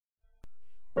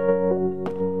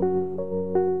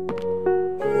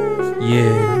Yeah,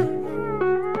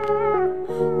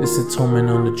 Ese Torm3nt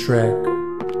on the track.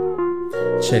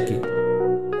 Check it.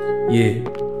 Yeah.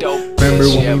 Remember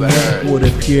when we met, would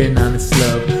appear in honest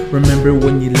love. Remember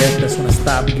when you left, that's when I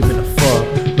stopped giving a fuck.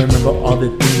 Remember all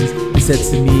the things you said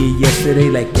to me yesterday,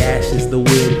 like ashes, the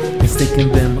wind, and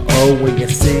sticking them away. I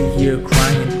sit here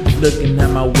crying, looking at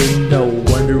my window,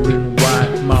 wondering why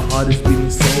my heart is beating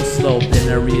so slow. Then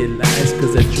I realized,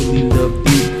 cause I truly loved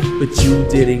you, but you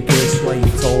didn't. Guess why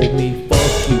you told me,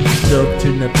 fuck you. Love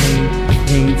turned to pain,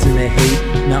 pain turned to hate.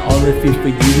 Now all I feel for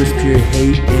you is pure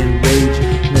hate and rage.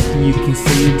 Nothing you can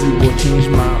say or do will change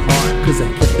my heart, cause I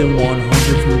kept it 100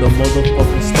 from the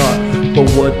motherfucking start. But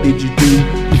what did you do?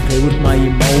 You played with my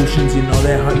emotions. You know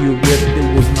that heart you ripped,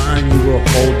 it was mine you were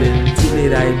holding. Too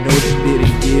late I know you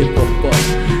didn't give a fuck.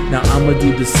 Now I'ma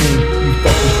do the same, you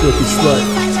fucking filthy slut.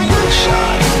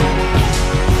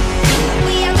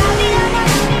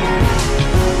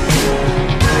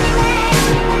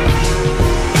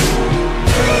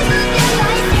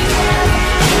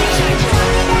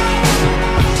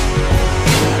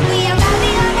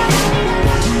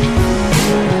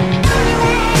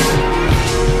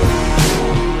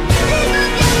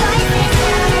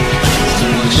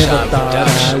 Never thought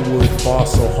I would fall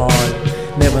so hard.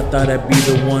 Never thought I'd be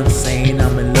the one saying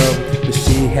I'm in love. But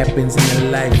shit happens in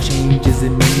your life, changes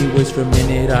in many ways. For a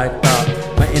minute I thought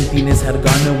my emptiness had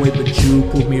gone away, but you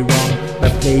proved me wrong. By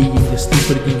playing your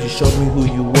stupid games, you showed me who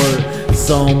you were.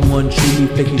 Someone truly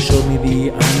fake, you showed me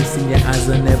the honesty in your eyes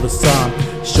I never saw.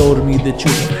 Showed me the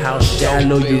truth of how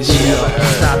shallow you really are.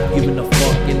 Stop giving a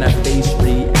fuck and I face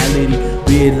reality.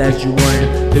 Realized you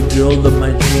weren't the girl of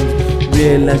my dreams.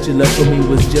 Realized your love for me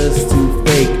was just too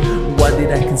fake. Why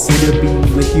did I consider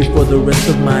being with you for the rest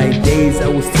of my days? I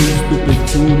was too stupid,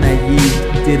 too naive.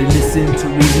 Didn't listen to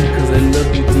reason cause I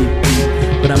love you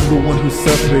deeply. But I'm the one who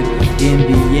suffered in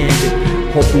the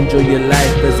end. Hope you enjoy your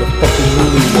life as a fucking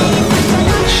movie.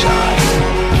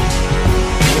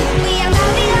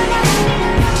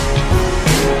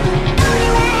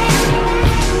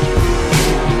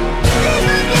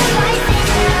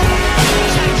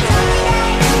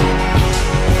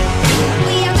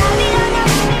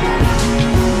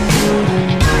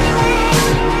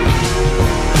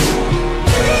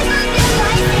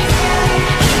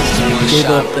 Gave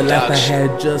up the life I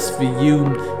had just for you.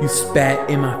 You spat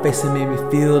in my face and made me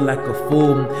feel like a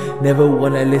fool. Never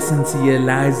would I listen to your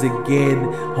lies again.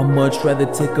 I'd much rather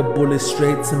take a bullet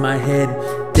straight to my head.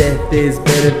 Death is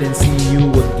better than seeing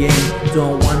you again.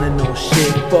 Don't wanna know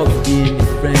shit, fuck being your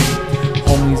friend.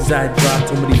 Homies I dropped,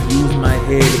 told me to use my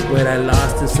head, but I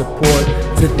lost the support.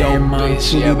 To them I'm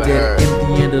truly dead,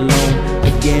 empty and alone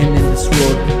again in this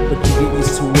world. But you get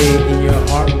used to it and your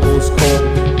heart goes cold.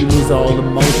 You lose all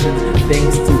emotions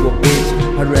thanks to a bitch.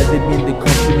 I'd rather be in the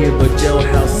company of a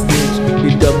jailhouse snitch.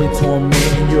 You dubbed me torment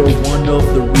and you're one of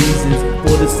the reasons.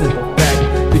 For the simple fact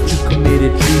that you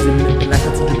committed treason. But like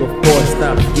I told you before,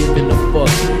 stop giving a fuck,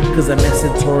 cause I'm Ese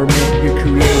Torm3nt, your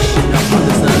creation.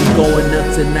 I'm going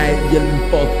up tonight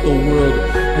yelling fuck the world.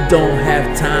 I don't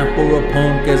have time for a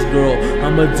punk ass girl.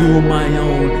 I'ma do my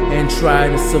own and try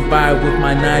to survive with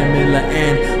my 9mm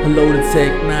and a loaded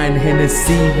Tech 9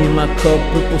 Hennessy in my cup,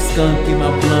 purple skunk in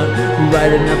my blunt. I'm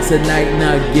riding up tonight,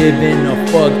 not giving a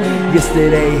fuck.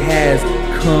 Yesterday has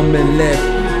come and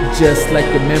left, just like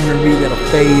a memory that'll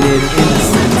fade in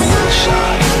innocence.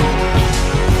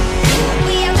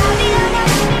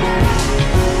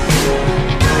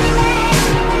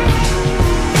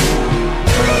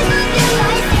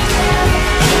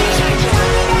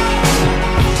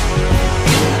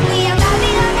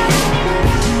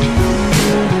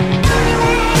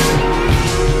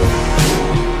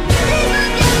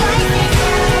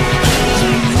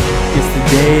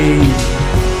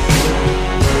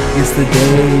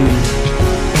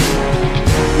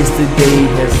 Yesterday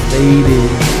has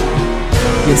faded.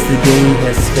 Yesterday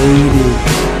has faded.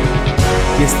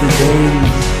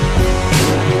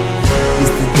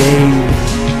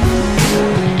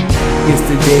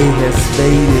 Yesterday has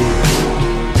faded.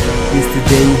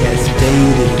 Yesterday has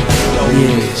faded.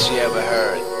 Yeah. You ever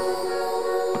heard?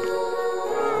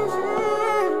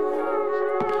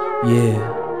 Yeah.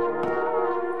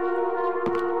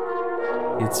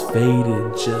 It's faded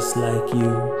just like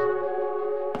you.